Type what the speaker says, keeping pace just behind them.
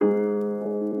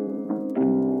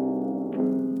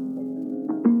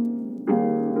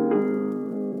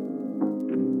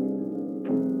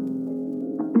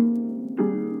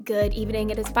Good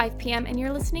evening, it is 5 p.m. and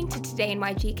you're listening to Today in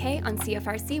YGK on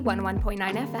CFRC 101.9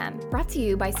 FM. Brought to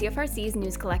you by CFRC's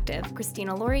News Collective,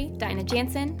 Christina Laurie, Dinah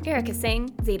Jansen, Erica Singh,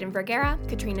 Zayden Vergara,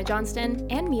 Katrina Johnston,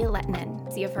 and Mia Lettinen.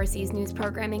 CFRC's news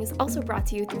programming is also brought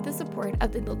to you through the support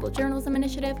of the Local Journalism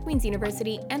Initiative, Queen's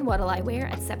University, and What'll I Wear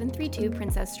at 732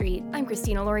 Princess Street. I'm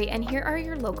Christina Laurie, and here are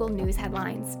your local news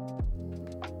headlines.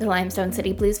 The Limestone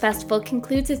City Blues Festival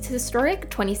concludes its historic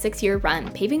 26-year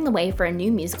run, paving the way for a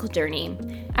new musical journey.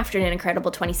 After an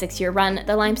incredible 26-year run,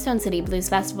 the Limestone City Blues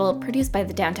Festival, produced by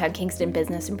the Downtown Kingston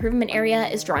Business Improvement Area,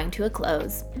 is drawing to a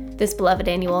close. This beloved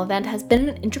annual event has been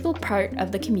an integral part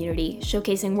of the community,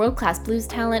 showcasing world-class blues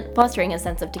talent, fostering a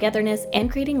sense of togetherness, and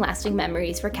creating lasting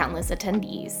memories for countless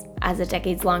attendees. As a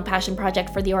decades-long passion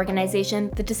project for the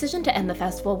organization, the decision to end the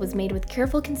festival was made with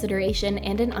careful consideration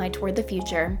and an eye toward the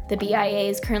future. The BIA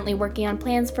is currently working on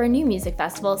plans for a new music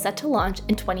festival set to launch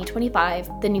in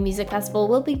 2025. The new music festival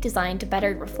will be designed to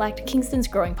better reflect Kingston's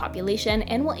growing population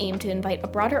and will aim to invite a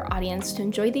broader audience to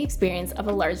enjoy the experience of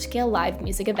a large-scale live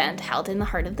music event held in the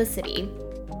heart of the city.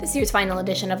 This year's final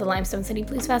edition of the Limestone City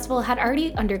Blues Festival had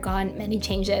already undergone many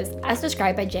changes, as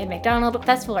described by Jan McDonald,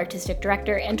 Festival Artistic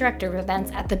Director and Director of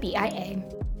Events at the BIA.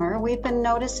 We've been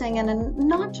noticing, and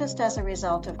not just as a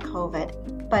result of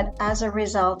COVID, but as a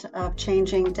result of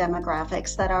changing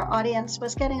demographics, that our audience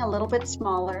was getting a little bit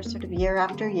smaller sort of year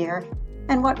after year.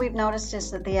 And what we've noticed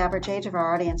is that the average age of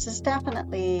our audience is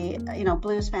definitely,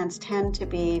 blues fans tend to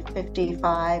be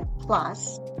 55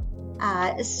 plus.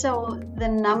 So the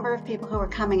number of people who were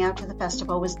coming out to the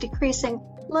festival was decreasing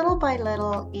little by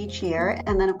little each year.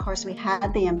 And then, of course, we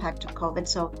had the impact of COVID.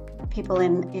 So people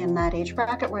in that age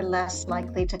bracket were less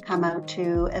likely to come out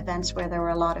to events where there were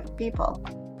a lot of people.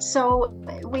 So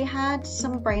we had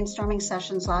some brainstorming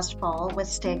sessions last fall with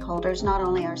stakeholders, not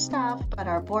only our staff, but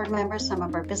our board members, some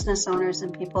of our business owners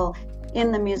and people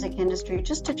in the music industry,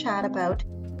 just to chat about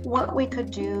what we could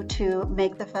do to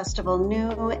make the festival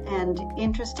new and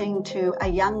interesting to a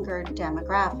younger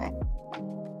demographic.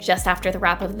 Just after the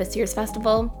wrap of this year's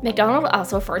festival, McDonald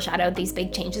also foreshadowed these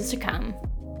big changes to come.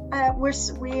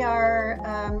 We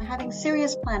are having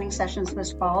serious planning sessions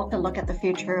this fall to look at the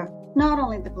future of not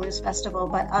only the Blues Festival,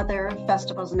 but other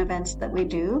festivals and events that we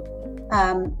do.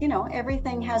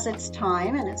 Everything has its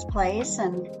time and its place,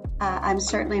 and I'm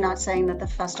certainly not saying that the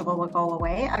festival will go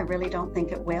away. I really don't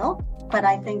think it will, but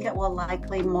I think it will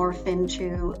likely morph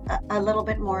into a little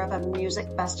bit more of a music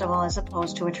festival as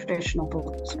opposed to a traditional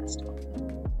blues festival.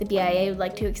 The BIA would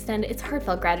like to extend its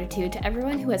heartfelt gratitude to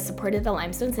everyone who has supported the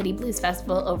Limestone City Blues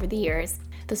Festival over the years.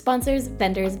 The sponsors,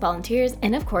 vendors, volunteers,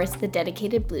 and of course, the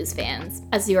dedicated blues fans.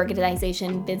 As the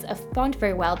organization bids a fond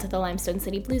farewell to the Limestone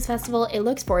City Blues Festival, it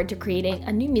looks forward to creating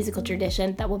a new musical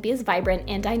tradition that will be as vibrant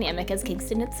and dynamic as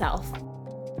Kingston itself.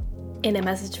 In a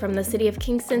message from the City of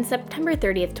Kingston, September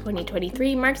 30th,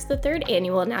 2023 marks the third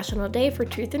annual National Day for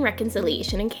Truth and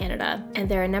Reconciliation in Canada, and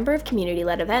there are a number of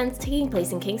community-led events taking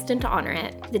place in Kingston to honor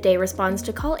it. The day responds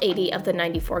to Call 80 of the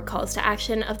 94 Calls to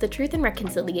Action of the Truth and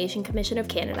Reconciliation Commission of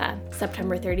Canada.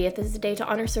 September 30th is a day to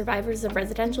honor survivors of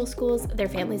residential schools, their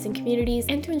families and communities,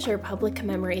 and to ensure public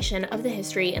commemoration of the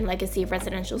history and legacy of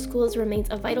residential schools remains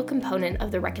a vital component of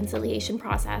the reconciliation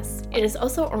process. It is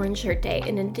also Orange Shirt Day,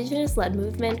 an Indigenous-led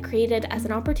movement created as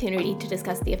an opportunity to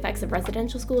discuss the effects of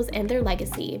residential schools and their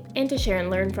legacy, and to share and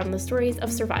learn from the stories of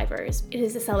survivors. It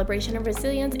is a celebration of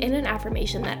resilience and an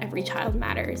affirmation that every child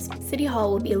matters. City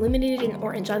Hall will be illuminated in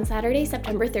orange on Saturday,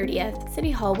 September 30th.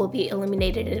 City Hall will be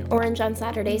illuminated in orange on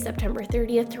Saturday, September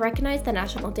 30th to recognize the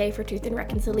National Day for Truth and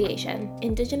Reconciliation.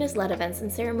 Indigenous-led events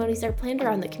and ceremonies are planned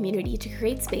around the community to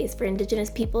create space for Indigenous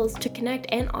peoples to connect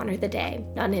and honor the day.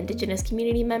 Non-Indigenous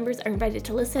community members are invited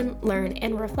to listen, learn,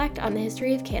 and reflect on the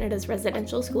history of Canada's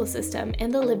residential school system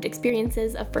and the lived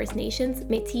experiences of First Nations,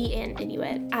 Métis, and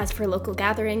Inuit. As for local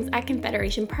gatherings, at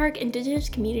Confederation Park, Indigenous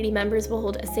community members will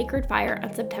hold a sacred fire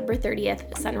on September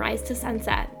 30th, sunrise to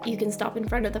sunset. You can stop in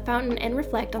front of the fountain and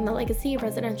reflect on the legacy of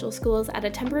residential schools at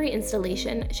a temporary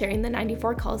installation sharing the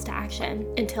 94 calls to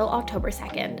action until October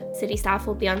 2nd. City staff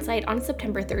will be on site on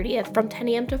September 30th from 10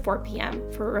 a.m. to 4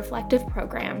 p.m. for a reflective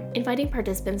program, inviting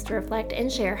participants to reflect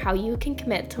and share how you can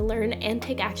commit to learn and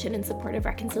take action in support of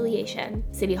reconciliation.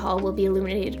 City Hall will be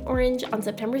illuminated orange on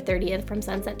September 30th from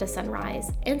sunset to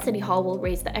sunrise, and City Hall will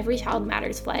raise the Every Child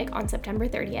Matters flag on September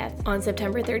 30th. On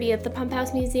September 30th, the Pump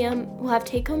House Museum will have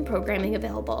take-home programming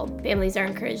available. Families are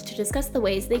encouraged to discuss the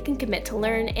ways they can commit to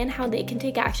learn and how they can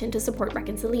take action to support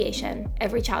reconciliation.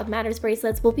 Every Child Matters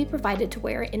bracelets will be provided to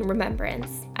wear in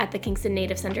remembrance. At the Kingston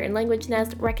Native Center and Language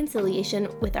Nest, Reconciliation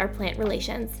with Our Plant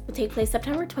Relations will take place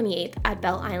September 28th at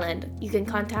Bell Island. You can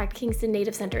contact Kingston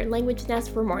Native Center and Language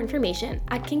Nest for more more information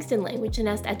at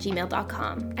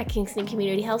kingstonlanguagenest@gmail.com. At Kingston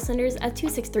Community Health Centers at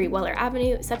 263 Weller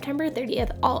Avenue, September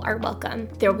 30th, all are welcome.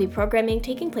 There will be programming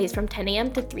taking place from 10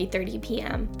 a.m. to 3:30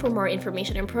 p.m. For more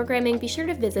information and programming, be sure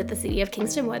to visit the City of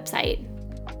Kingston website.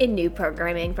 In new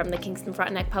programming from the Kingston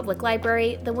Frontenac Public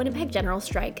Library, the Winnipeg General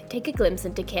Strike, take a glimpse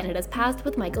into Canada's past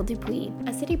with Michael Dupuis,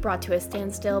 a city brought to a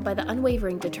standstill by the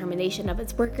unwavering determination of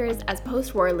its workers as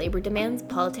post-war labor demands,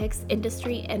 politics,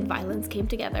 industry, and violence came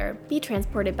together. Be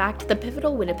transported back to the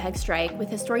pivotal Winnipeg strike with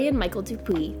historian Michael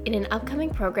Dupuis in an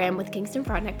upcoming program with Kingston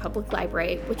Frontenac Public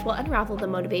Library, which will unravel the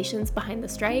motivations behind the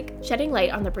strike, shedding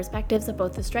light on the perspectives of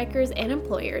both the strikers and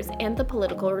employers and the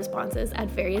political responses at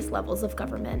various levels of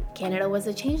government. Canada was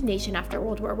a changed nation after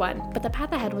World War I, but the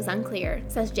path ahead was unclear,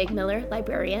 says Jake Miller,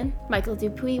 librarian. Michael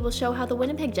Dupuis will show how the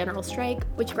Winnipeg General Strike,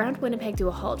 which ground Winnipeg to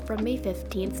a halt from May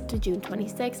 15th to June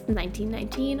 26,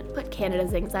 1919, put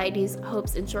Canada's anxieties,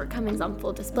 hopes, and shortcomings on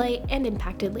full display and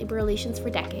impacted labor relations for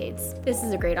decades. This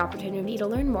is a great opportunity to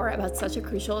learn more about such a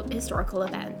crucial historical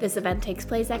event. This event takes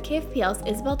place at KFPL's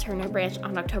Isabel Turner branch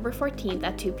on October 14th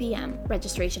at 2 p.m.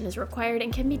 Registration is required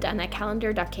and can be done at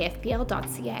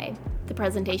calendar.kfpl.ca. The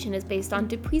presentation is based on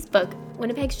Dupuis' book,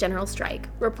 Winnipeg's General Strike,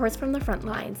 Reports from the Front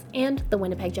Lines, and The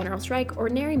Winnipeg General Strike,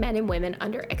 Ordinary Men and Women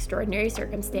Under Extraordinary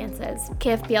Circumstances.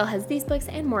 KFPL has these books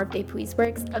and more of Dupuis'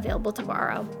 works available to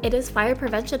borrow. It is Fire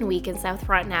Prevention Week in South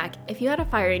Frontenac. If you had a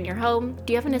fire in your home,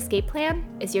 do you have an escape plan?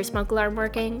 Is your smoke alarm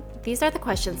working? These are the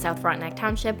questions South Frontenac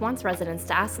Township wants residents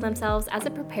to ask themselves as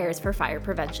it prepares for Fire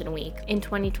Prevention Week. In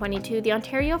 2022, the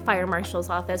Ontario Fire Marshal's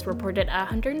Office reported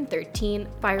 113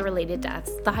 fire-related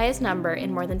deaths, the highest number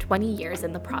in more than 20 years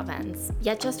in the province.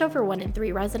 Yet just over 1 in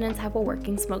 3 residents have a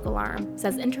working smoke alarm,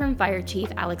 says Interim Fire Chief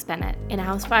Alex Bennett. In a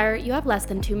house fire, you have less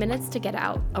than 2 minutes to get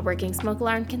out. A working smoke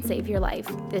alarm can save your life.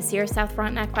 This year, South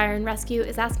Frontenac Fire and Rescue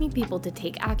is asking people to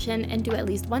take action and do at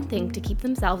least one thing to keep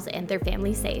themselves and their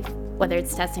families safe. Whether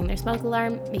it's testing their smoke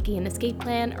alarm, making an escape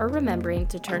plan, or remembering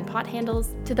to turn pot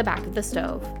handles to the back of the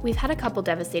stove. We've had a couple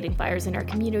devastating fires in our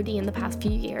community in the past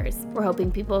few years. We're hoping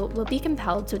people will be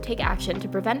compelled to take action to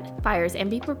prevent fires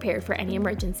and be prepared for any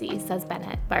emergencies, says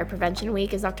Bennett. Fire Prevention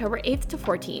Week is October 8th to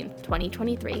 14th,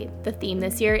 2023. The theme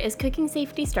this year is Cooking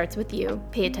Safety Starts With You.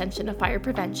 Pay attention to fire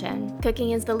prevention.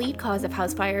 Cooking is the lead cause of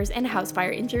house fires and house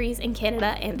fire injuries in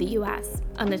Canada and the US.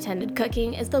 Unattended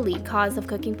cooking is the lead cause of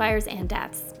cooking fires and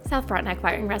deaths. South Frontenac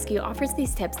Fire and Rescue offers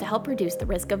these tips to help reduce the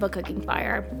risk of a cooking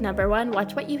fire. Number 1,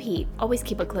 watch what you heat. Always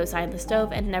keep a close eye on the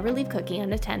stove and never leave cooking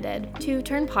unattended. 2,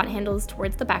 turn pot handles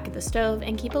towards the back of the stove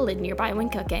and keep a lid nearby when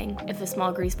cooking. If a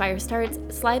small grease fire starts,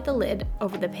 slide the lid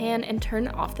over the pan and turn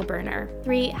off the burner.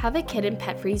 3, have a kid and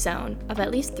pet-free zone of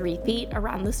at least 3 feet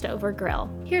around the stove or grill.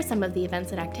 Here are some of the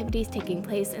events and activities taking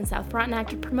place in South Frontenac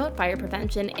to promote fire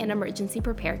prevention and emergency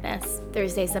preparedness.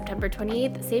 Thursday, September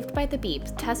 28th, Saved by the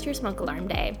Beeps, Test Your Smoke Alarm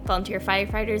Day. Volunteer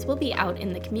firefighters will be out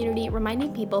in the community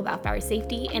reminding people about fire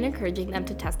safety and encouraging them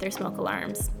to test their smoke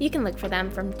alarms. You can look for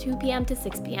them from 2 p.m. to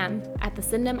 6 p.m. at the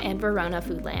Sydenham and Verona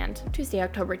Foodland. Tuesday,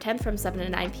 October 10th from 7 to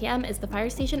 9 p.m. is the fire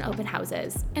station open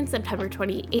houses. And September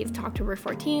 28th to October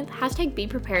 14th, hashtag Be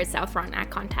Prepared South Frontenac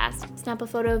contest. Snap a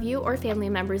photo of you or family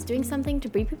members doing something to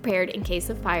be prepared in case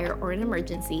of fire or an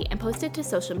emergency and post it to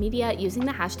social media using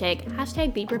the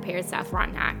hashtag Be Prepared South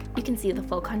Frontenac. You can see the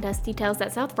full contest details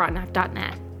at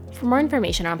southfrontenac.net. For more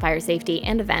information on fire safety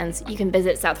and events, you can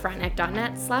visit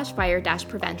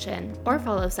southfrontenac.net/fire-prevention or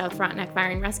follow South Frontenac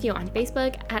Fire and Rescue on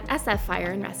Facebook at SF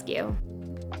Fire and Rescue.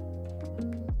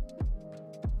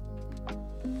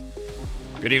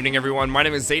 Good evening, everyone. My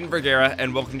name is Zayden Vergara,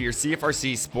 and welcome to your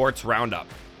CFRC Sports Roundup.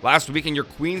 Last weekend, your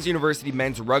Queen's University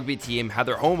men's rugby team had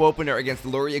their home opener against the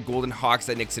Laurier Golden Hawks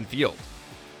at Nixon Field.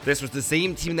 This was the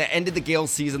same team that ended the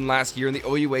Gales season last year in the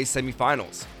OUA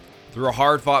semifinals. Through a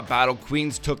hard-fought battle,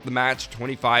 Queens took the match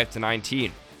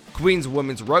 25-19. Queens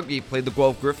women's rugby played the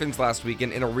Guelph Griffins last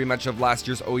weekend in a rematch of last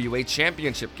year's OUA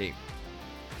championship game.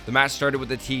 The match started with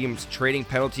the teams trading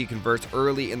penalty converts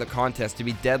early in the contest to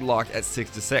be deadlocked at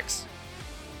 6-6.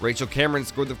 Rachel Cameron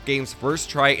scored the game's first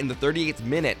try in the 38th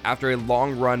minute after a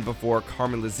long run before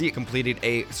Carmen Lazique completed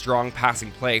a strong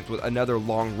passing play with another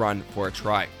long run for a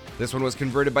try. This one was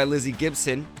converted by Lizzie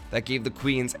Gibson that gave the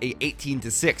Queens a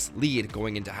 18-6 lead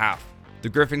going into half. The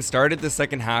Griffins started the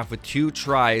second half with 2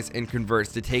 tries and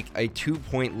converts to take a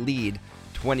 2-point lead,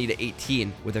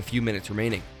 20-18, with a few minutes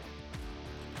remaining.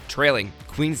 Trailing,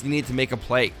 Queens needed to make a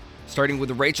play, starting with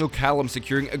Rachel Callum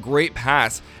securing a great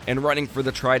pass and running for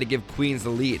the try to give Queens the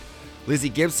lead. Lizzie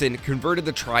Gibson converted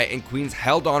the try and Queens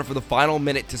held on for the final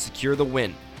minute to secure the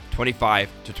win,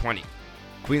 25-20.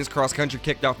 Queens Cross Country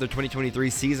kicked off their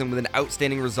 2023 season with an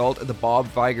outstanding result at the Bob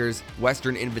Vigors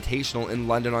Western Invitational in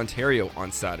London, Ontario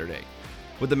on Saturday.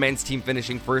 with the men's team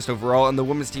finishing first overall and the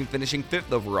women's team finishing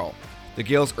fifth overall. The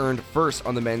Gales earned first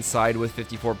on the men's side with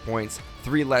 54 points,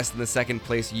 3 less than the second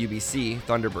place UBC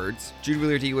Thunderbirds. Jude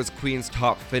Wheelerty was Queen's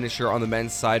top finisher on the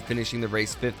men's side, finishing the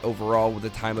race fifth overall with a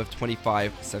time of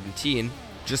 25:17,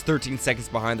 just 13 seconds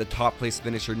behind the top place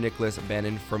finisher Nicholas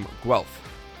Bannon from Guelph.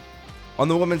 On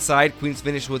the women's side, Queens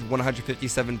finished with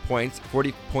 157 points,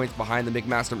 40 points behind the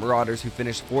McMaster Marauders, who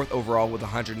finished fourth overall with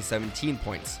 117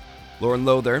 points. Lauren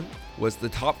Lowther was the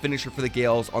top finisher for the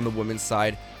Gales on the women's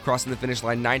side, crossing the finish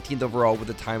line 19th overall with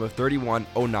a time of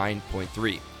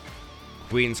 31:09.3.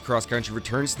 Queens Cross Country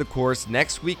returns to the course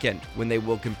next weekend when they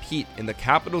will compete in the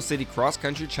Capital City Cross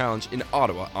Country Challenge in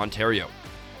Ottawa, Ontario.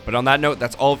 But on that note,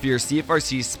 that's all for your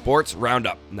CFRC Sports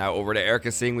Roundup. Now over to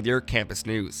Erica Singh with your campus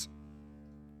news.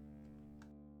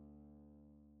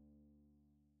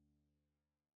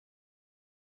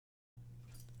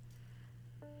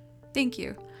 Thank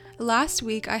you. Last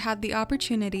week, I had the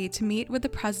opportunity to meet with the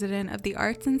president of the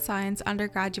Arts and Science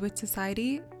Undergraduate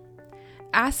Society.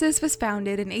 ASSIS was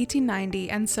founded in 1890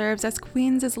 and serves as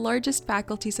Queen's largest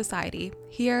faculty society.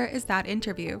 Here is that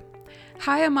interview.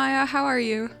 Hi, Amaya, how are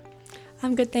you?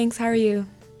 I'm good, thanks. How are you?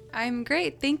 I'm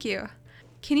great, thank you.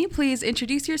 Can you please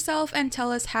introduce yourself and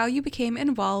tell us how you became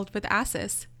involved with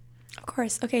ASSIS? Of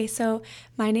course. Okay, so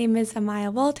my name is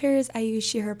Amaya Walters. I use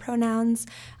she, her pronouns.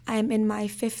 I'm in my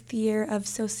 5th year of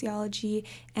sociology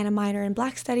and a minor in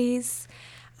Black Studies.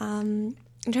 In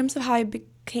terms of how I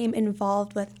became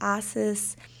involved with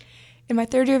ASSIS, in my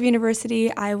 3rd year of university,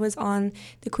 I was on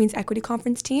the Queen's Equity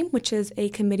Conference team, which is a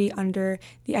committee under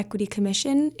the Equity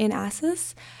Commission in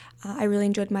ASSIS. I really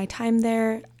enjoyed my time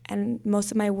there, and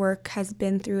most of my work has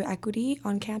been through equity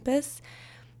on campus.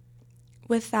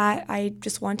 With that, I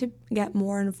just wanted to get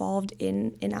more involved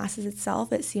in ASSIS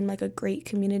itself. It seemed like a great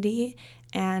community,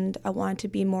 and I wanted to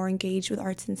be more engaged with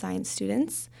arts and science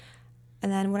students.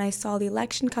 And then when I saw the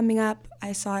election coming up,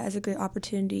 I saw it as a great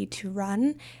opportunity to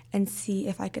run and see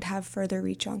if I could have further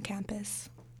reach on campus.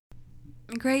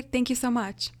 Great, thank you so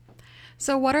much.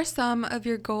 So what are some of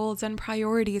your goals and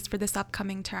priorities for this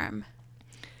upcoming term?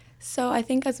 So I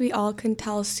think, as we all can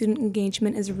tell, student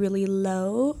engagement is really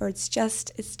low, or it's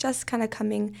just kind of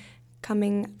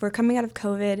we're coming out of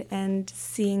COVID and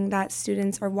seeing that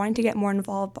students are wanting to get more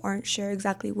involved but aren't sure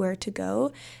exactly where to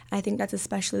go. I think that's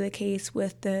especially the case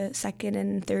with the 2nd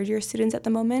and 3rd year students at the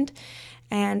moment.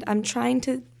 And I'm trying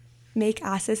to make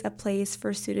ASSIS a place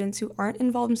for students who aren't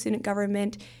involved in student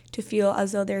government to feel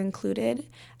as though they're included.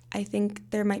 I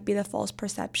think there might be the false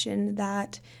perception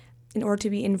that in order to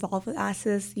be involved with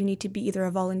ASSIS, you need to be either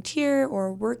a volunteer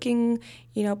or working,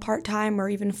 part-time or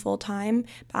even full-time.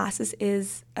 But ASSIS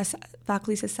is a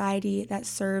faculty society that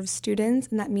serves students,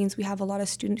 and that means we have a lot of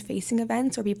student-facing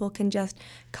events where people can just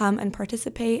come and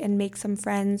participate and make some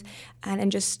friends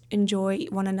and just enjoy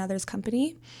one another's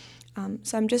company.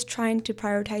 So I'm just trying to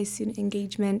prioritize student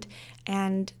engagement,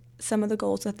 and some of the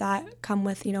goals with that come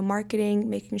with, marketing,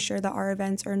 making sure that our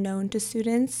events are known to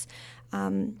students,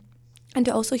 and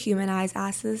to also humanize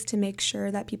ASSIS, to make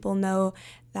sure that people know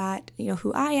that,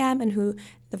 who I am and who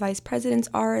the vice presidents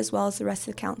are, as well as the rest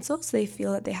of the council, so they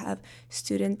feel that they have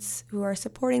students who are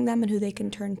supporting them and who they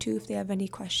can turn to if they have any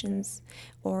questions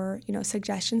or,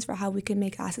 suggestions for how we can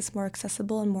make ASSIS more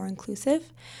accessible and more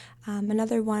inclusive.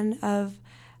 Another one of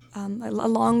a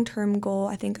long-term goal,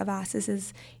 I think, of ASSIS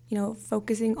is,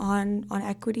 focusing on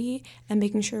equity and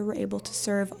making sure we're able to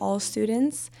serve all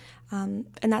students. And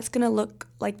that's going to look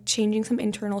like changing some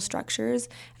internal structures.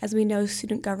 As we know,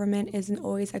 student government isn't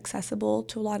always accessible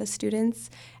to a lot of students.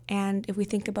 And if we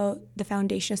think about the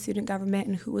foundation of student government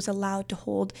and who was allowed to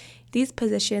hold these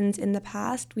positions in the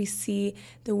past, we see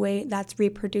the way that's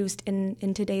reproduced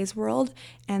in today's world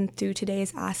and through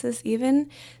today's ASSIS even.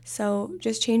 So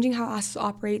just changing how ASSIS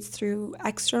operates through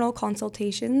external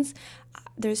consultations.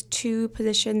 There's 2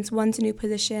 positions. One's a new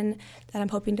position that I'm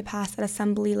hoping to pass at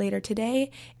Assembly later today.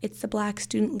 It's the Black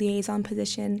Student Liaison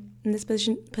position, and this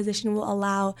position will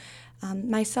allow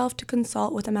myself to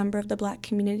consult with a member of the Black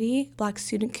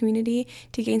student community,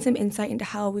 to gain some insight into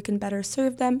how we can better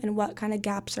serve them and what kind of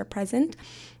gaps are present.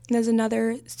 And there's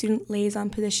another student liaison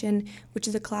position, which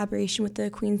is a collaboration with the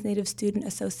Queen's Native Student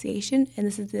Association, and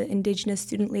this is the Indigenous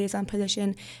student liaison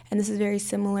position, and this is very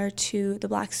similar to the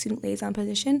Black student liaison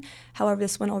position. However,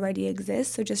 this one already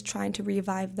exists, so just trying to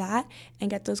revive that and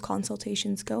get those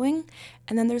consultations going.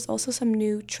 And then there's also some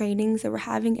new trainings that we're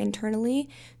having internally.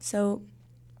 So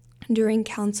during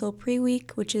council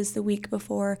pre-week, which is the week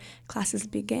before classes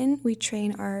begin, we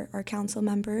train our council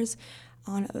members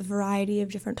on a variety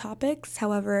of different topics.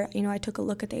 However, I took a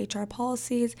look at the HR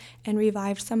policies and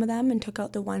revived some of them and took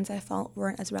out the ones I felt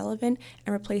weren't as relevant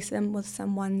and replaced them with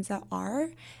some ones that are.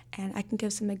 And I can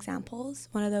give some examples.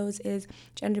 One of those is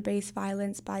gender-based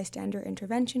violence bystander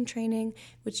intervention training,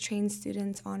 which trains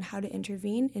students on how to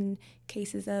intervene in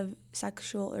cases of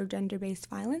sexual or gender-based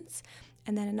violence.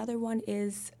 And then another one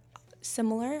is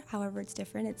similar, however it's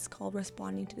different. It's called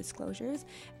Responding to Disclosures,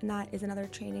 and that is another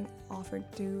training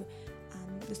offered through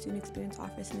the Student Experience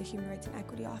Office and the Human Rights and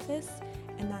Equity Office,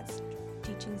 and that's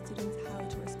teaching students how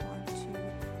to respond to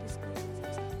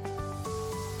disclosures.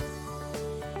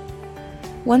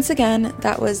 Once again,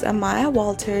 that was Amaya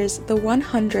Walters, the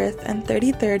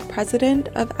 133rd President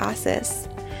of ASIS.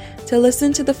 To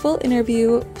listen to the full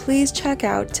interview, please check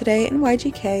out Today in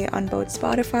YGK on both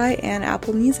Spotify and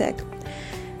Apple Music.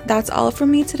 That's all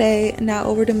from me today. Now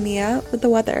over to Mia with the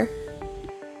weather.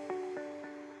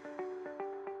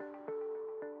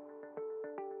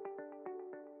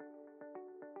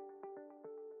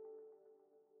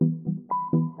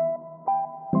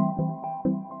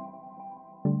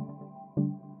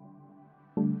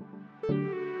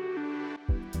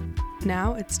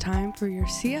 Now it's time for your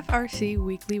CFRC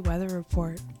weekly weather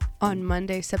report. On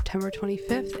Monday, September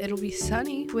 25th, it'll be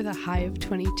sunny with a high of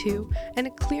 22 and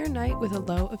a clear night with a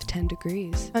low of 10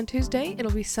 degrees. On Tuesday,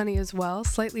 it'll be sunny as well,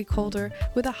 slightly colder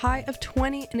with a high of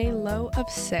 20 and a low of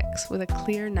 6 with a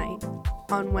clear night.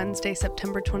 On Wednesday,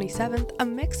 September 27th, a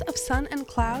mix of sun and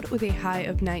cloud with a high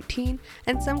of 19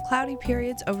 and some cloudy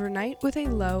periods overnight with a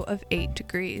low of 8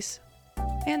 degrees.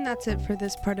 And that's it for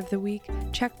this part of the week.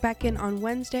 Check back in on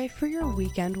Wednesday for your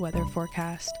weekend weather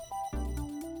forecast.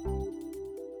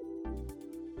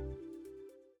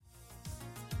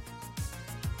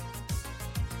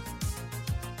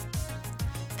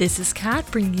 This is Kat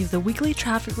bringing you the weekly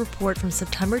traffic report from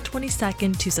September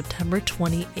 22nd to September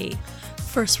 28th.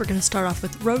 First, we're going to start off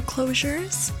with road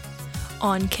closures.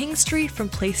 On King Street from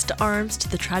Place to Arms to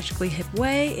the Tragically Hip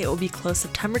Way, it will be closed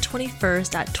September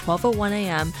 21st at 12:01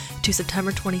 a.m. to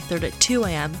September 23rd at 2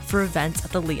 a.m. for events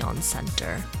at the Leon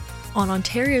Centre. On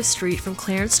Ontario Street from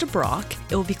Clarence to Brock,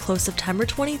 it will be closed September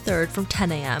 23rd from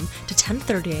 10 a.m. to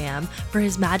 10:30 a.m. for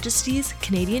His Majesty's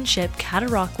Canadian Ship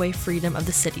Cataraqui Freedom of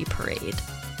the City Parade.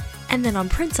 And then on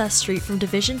Princess Street from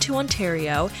Division to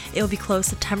Ontario, it will be closed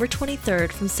September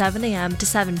 23rd from 7 a.m. to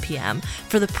 7 p.m.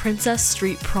 for the Princess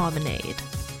Street Promenade.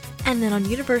 And then on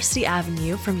University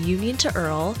Avenue from Union to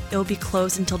Earl, it will be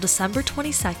closed until December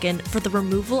 22nd for the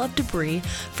removal of debris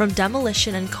from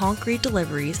demolition and concrete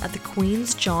deliveries at the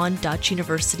Queen's John Dutch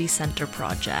University Centre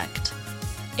project.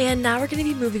 And now we're going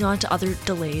to be moving on to other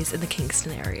delays in the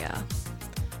Kingston area.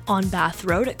 On Bath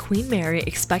Road at Queen Mary,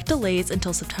 expect delays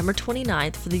until September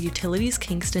 29th for the Utilities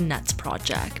Kingston Nets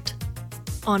project.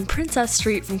 On Princess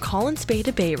Street from Collins Bay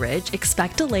to Bay Ridge,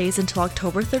 expect delays until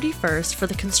October 31st for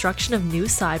the construction of new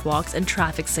sidewalks and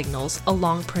traffic signals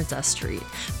along Princess Street.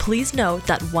 Please note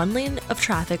that one lane of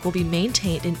traffic will be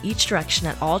maintained in each direction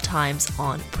at all times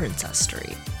on Princess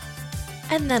Street.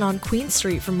 And then on Queen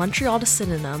Street from Montreal to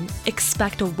Sydenham,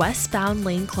 expect a westbound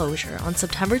lane closure on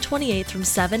September 28th from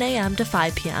 7 a.m. to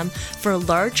 5 p.m. for a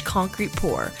large concrete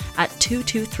pour at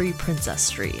 223 Princess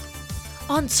Street.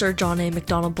 On Sir John A.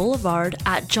 Macdonald Boulevard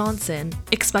at Johnson,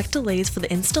 expect delays for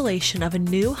the installation of a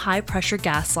new high-pressure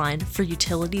gas line for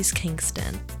Utilities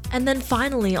Kingston. And then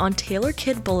finally, on Taylor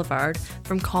Kidd Boulevard,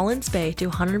 from Collins Bay to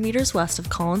 100 meters west of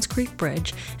Collins Creek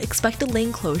Bridge, expect a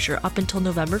lane closure up until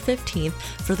November 15th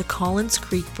for the Collins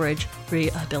Creek Bridge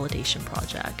Rehabilitation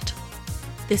Project.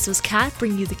 This was Kat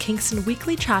bringing you the Kingston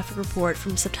Weekly Traffic Report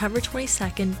from September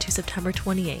 22nd to September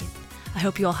 28th. I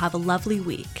hope you all have a lovely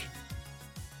week.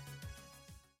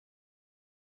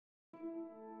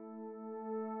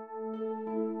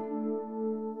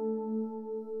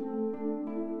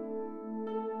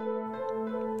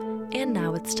 And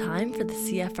now it's time for the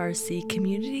CFRC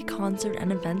Community Concert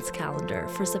and Events Calendar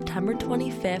for September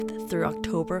 25th through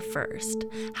October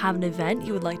 1st. Have an event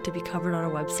you would like to be covered on our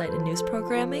website and news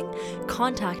programming?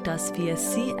 Contact us via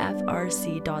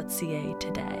cfrc.ca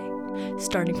today.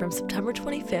 Starting from September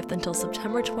 25th until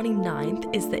September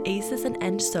 29th is the ACES and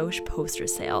NSOCH poster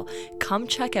sale. Come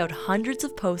check out hundreds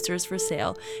of posters for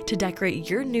sale to decorate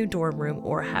your new dorm room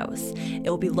or house. It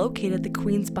will be located at the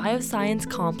Queen's Bioscience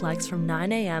Complex from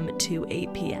 9 a.m. to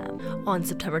 8 p.m. On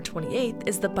September 28th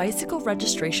is the Bicycle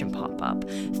Registration Pop-Up.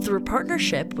 Through a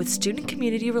partnership with Student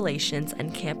Community Relations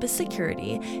and Campus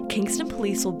Security, Kingston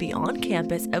Police will be on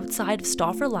campus outside of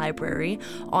Stauffer Library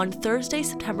on Thursday,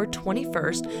 September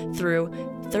 21st through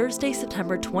Thursday,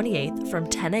 September 28th from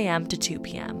 10 a.m. to 2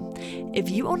 p.m. If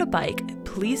you own a bike,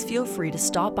 please feel free to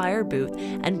stop by our booth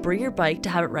and bring your bike to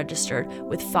have it registered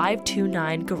with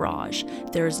 529 Garage.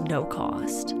 There is no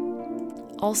cost.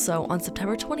 Also, on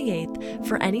September 28th,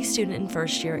 for any student in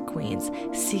first year at Queen's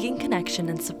seeking connection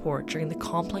and support during the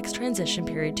complex transition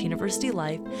period to university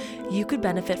life, you could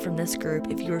benefit from this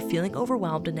group if you are feeling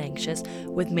overwhelmed and anxious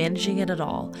with managing it at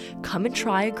all. Come and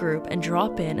try a group and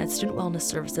drop in at Student Wellness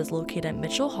Services located at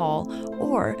Mitchell Hall,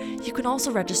 or you can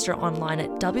also register online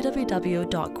at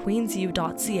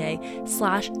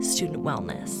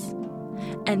www.queensu.ca/studentwellness.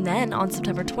 And then on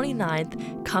September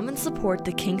 29th, come and support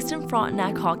the Kingston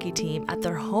Frontenac hockey team at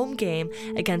their home game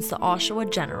against the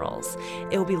Oshawa Generals.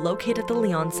 It will be located at the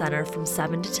Leon Center from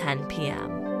 7 to 10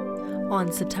 p.m. On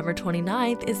September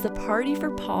 29th is the Party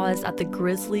for Paws at the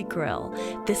Grizzly Grill.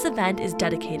 This event is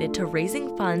dedicated to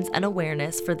raising funds and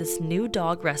awareness for this new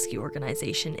dog rescue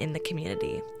organization in the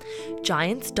community.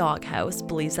 Giant's Doghouse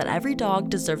believes that every dog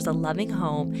deserves a loving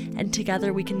home, and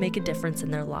together we can make a difference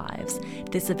in their lives.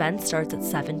 This event starts at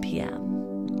 7 p.m.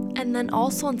 And then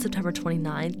also on September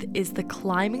 29th is the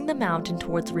Climbing the Mountain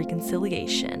Towards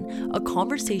Reconciliation, a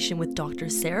conversation with Dr.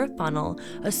 Sarah Funnell,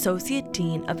 Associate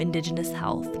Dean of Indigenous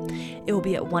Health. It will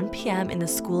be at 1 p.m. in the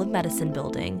School of Medicine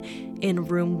building in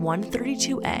room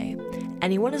 132A.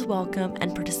 Anyone is welcome,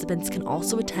 and participants can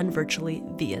also attend virtually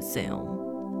via Zoom.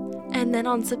 And then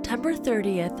on September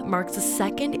 30th marks the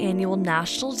second annual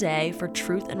National Day for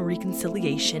Truth and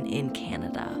Reconciliation in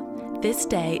Canada. This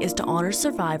day is to honor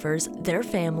survivors, their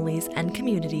families, and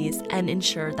communities, and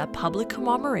ensure that public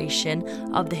commemoration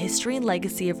of the history and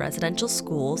legacy of residential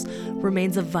schools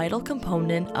remains a vital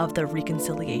component of the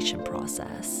reconciliation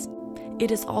process. It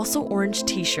is also Orange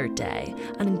T-Shirt Day,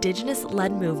 an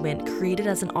Indigenous-led movement created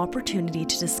as an opportunity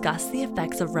to discuss the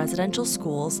effects of residential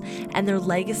schools and their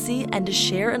legacy, and to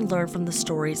share and learn from the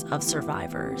stories of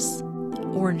survivors.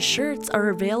 Orange shirts are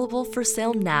available for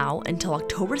sale now until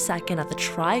October 2nd at the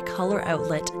Tricolor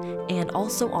Outlet and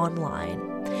also online.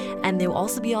 And they will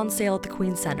also be on sale at the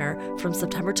Queen's Center from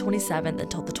September 27th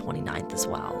until the 29th as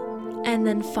well. And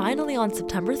then finally on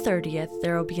September 30th,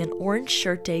 there will be an Orange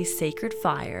Shirt Day Sacred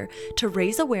Fire to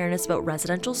raise awareness about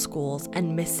residential schools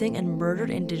and missing and murdered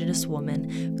Indigenous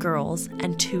women, girls,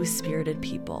 and two-spirited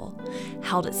people,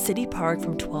 held at City Park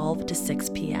from 12 to 6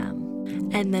 p.m.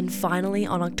 And then finally,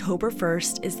 on October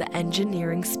 1st is the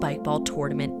Engineering Spikeball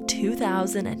Tournament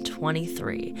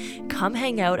 2023. Come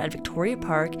hang out at Victoria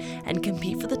Park and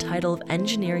compete for the title of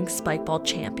Engineering Spikeball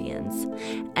Champions.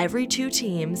 Every 2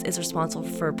 teams is responsible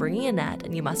for bringing a net,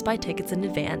 and you must buy tickets in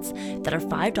advance that are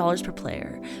 $5 per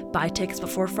player. Buy tickets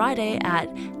before Friday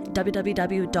at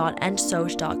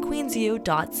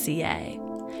www.ensoc.queensu.ca.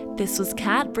 This was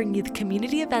Kat bringing you the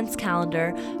community events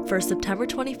calendar for September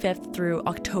 25th through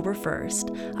October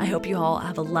 1st. I hope you all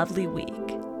have a lovely week.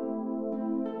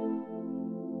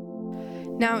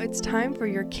 Now it's time for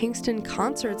your Kingston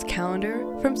Concerts calendar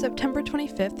from September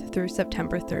 25th through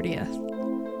September 30th.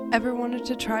 Ever wanted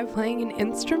to try playing an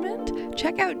instrument?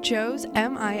 Check out Joe's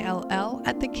MILL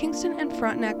at the Kingston and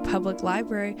Frontenac Public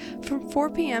Library from 4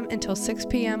 p.m. until 6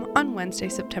 p.m. on Wednesday,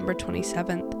 September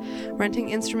 27th. Renting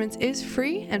instruments is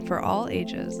free and for all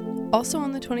ages. Also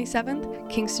on the 27th,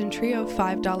 Kingston Trio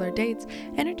 $5 Dates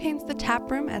entertains the Tap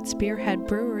Room at Spearhead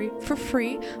Brewery for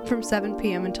free from 7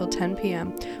 p.m. until 10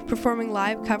 p.m., performing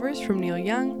live covers from Neil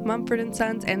Young, Mumford &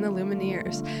 Sons, and the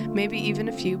Lumineers, maybe even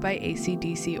a few by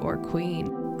AC/DC or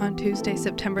Queen. On Tuesday,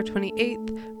 September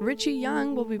 28th, Richie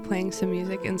Young will be playing some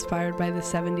music inspired by the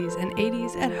 70s and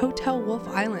 80s at Hotel Wolf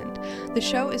Island. The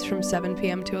show is from 7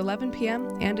 p.m. to 11 p.m.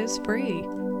 and is free.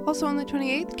 Also on the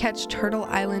 28th, catch Turtle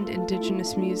Island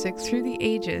Indigenous music through the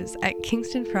ages at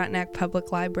Kingston Frontenac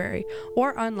Public Library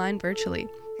or online virtually.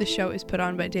 The show is put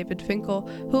on by David Finkel,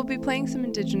 who will be playing some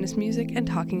Indigenous music and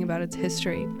talking about its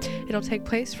history. It'll take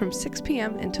place from 6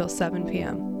 p.m. until 7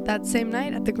 p.m. That same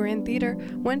night at the Grand Theatre,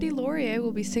 Wendy Laurier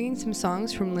will be singing some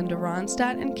songs from Linda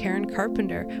Ronstadt and Karen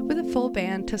Carpenter with a full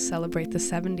band to celebrate the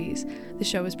 70s. The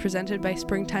show is presented by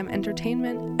Springtime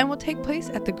Entertainment and will take place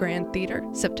at the Grand Theatre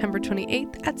September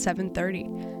 28th at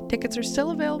 7:30. Tickets are still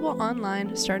available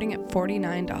online starting at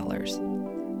 $49.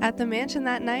 At the Mansion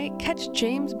that night, catch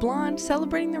James Blonde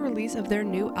celebrating the release of their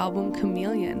new album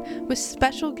Chameleon with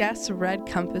special guests Red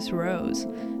Compass Rose.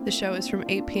 The show is from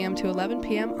 8 p.m. to 11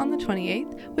 p.m. on the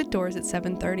 28th with doors at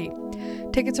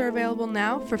 7:30. Tickets are available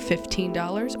now for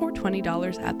 $15 or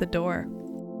 $20 at the door.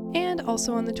 And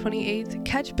also on the 28th,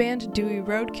 catch band Dewey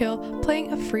Roadkill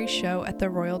playing a free show at the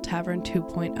Royal Tavern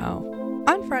 2.0.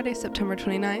 On Friday, September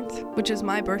 29th, which is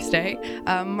my birthday,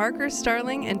 Marker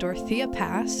Starling and Dorothea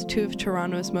Pass, 2 of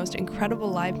Toronto's most incredible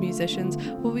live musicians,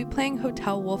 will be playing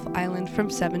Hotel Wolf Island from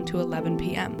 7 to 11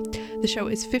 p.m. The show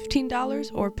is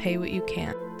 $15 or pay what you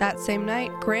can. That same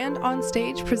night, Grand on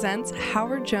Stage presents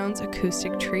Howard Jones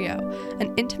Acoustic Trio,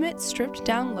 an intimate,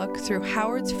 stripped-down look through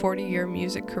Howard's 40-year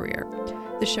music career.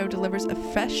 The show delivers a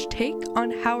fresh take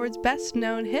on Howard's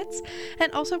best-known hits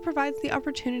and also provides the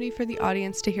opportunity for the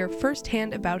audience to hear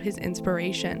firsthand about his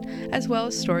inspiration, as well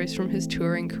as stories from his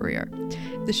touring career.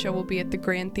 The show will be at the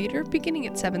Grand Theater beginning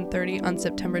at 7:30 on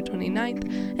September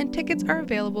 29th, and tickets are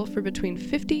available for between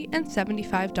 $50 and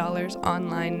 $75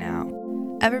 online now.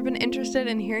 Ever been interested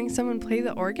in hearing someone play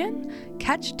the organ?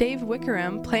 Catch Dave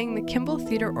Wickerham playing the Kimball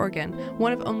Theatre organ,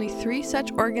 one of only 3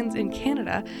 such organs in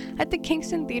Canada, at the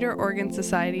Kingston Theatre Organ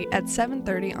Society at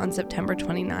 7:30 on September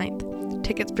 29th.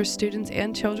 Tickets for students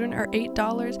and children are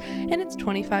 $8, and it's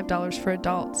 $25 for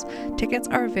adults. Tickets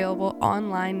are available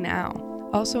online now.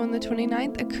 Also on the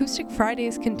 29th, Acoustic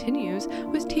Fridays continues,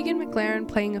 with Tegan McLaren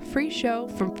playing a free show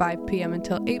from 5 p.m.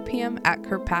 until 8 p.m. at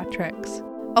Kirkpatrick's.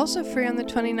 Also free on the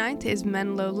 29th is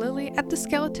Menlo Lily at the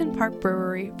Skeleton Park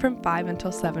Brewery from 5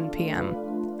 until 7 p.m.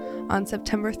 On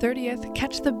September 30th,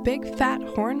 catch the Big Fat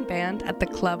Horn Band at the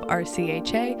Club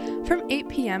RCHA from 8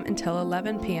 p.m. until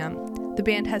 11 p.m. The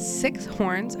band has 6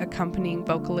 horns accompanying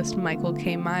vocalist Michael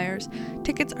K. Myers.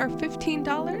 Tickets are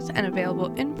 $15 and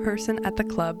available in person at the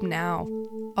club now.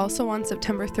 Also on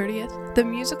September 30th, the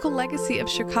musical legacy of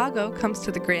Chicago comes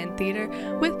to the Grand Theater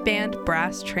with band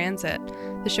Brass Transit.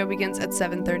 The show begins at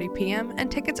 7:30 p.m.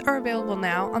 and tickets are available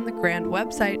now on the Grand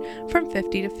website from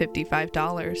 $50 to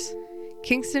 $55.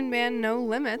 Kingston band No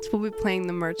Limits will be playing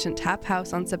the Merchant Tap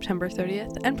House on September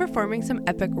 30th and performing some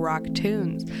epic rock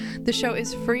tunes. The show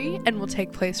is free and will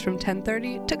take place from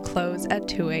 10:30 to close at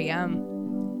 2 a.m.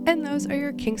 And those are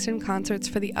your Kingston concerts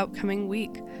for the upcoming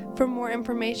week. For more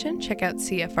information, check out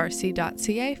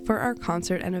cfrc.ca for our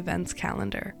concert and events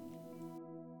calendar.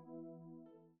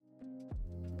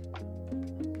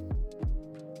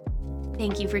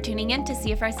 Thank you for tuning in to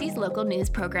CFRC's local news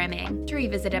programming. To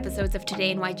revisit episodes of Today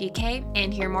in YGK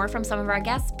and hear more from some of our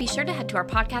guests, be sure to head to our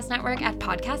podcast network at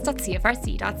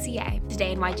podcast.cfrc.ca.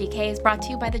 Today in YGK is brought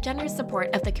to you by the generous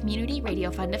support of the Community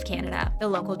Radio Fund of Canada, the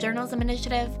Local Journalism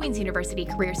Initiative, Queen's University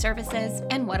Career Services,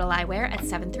 and What'll I Wear at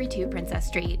 732 Princess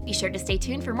Street. Be sure to stay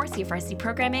tuned for more CFRC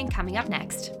programming coming up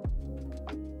next.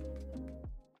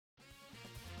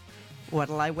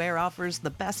 What'll I Wear offers the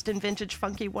best in vintage,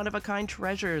 funky, one-of-a-kind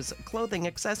treasures, clothing,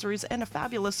 accessories, and a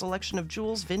fabulous selection of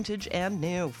jewels, vintage and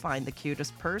new. Find the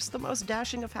cutest purse, the most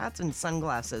dashing of hats and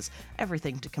sunglasses,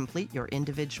 everything to complete your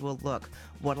individual look.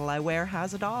 What'll I Wear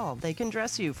has it all. They can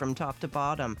dress you from top to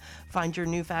bottom. Find your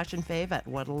new fashion fave at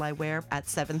What'll I Wear at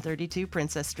 732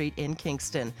 Princess Street in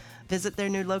Kingston. Visit their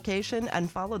new location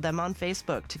and follow them on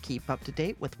Facebook to keep up to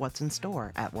date with what's in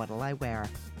store at What'll I Wear.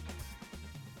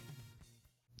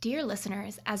 Dear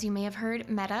listeners, as you may have heard,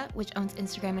 Meta, which owns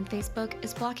Instagram and Facebook,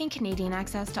 is blocking Canadian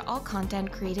access to all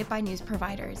content created by news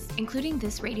providers, including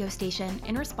this radio station,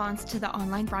 in response to the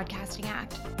Online Broadcasting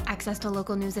Act. Access to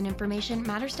local news and information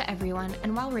matters to everyone,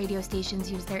 and while radio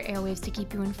stations use their airwaves to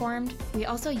keep you informed, we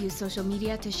also use social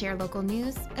media to share local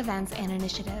news, events, and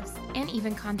initiatives, and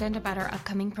even content about our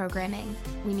upcoming programming.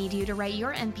 We need you to write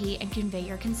your MP and convey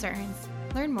your concerns.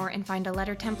 Learn more and find a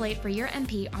letter template for your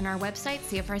MP on our website,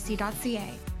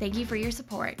 cfrc.ca. Thank you for your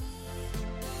support.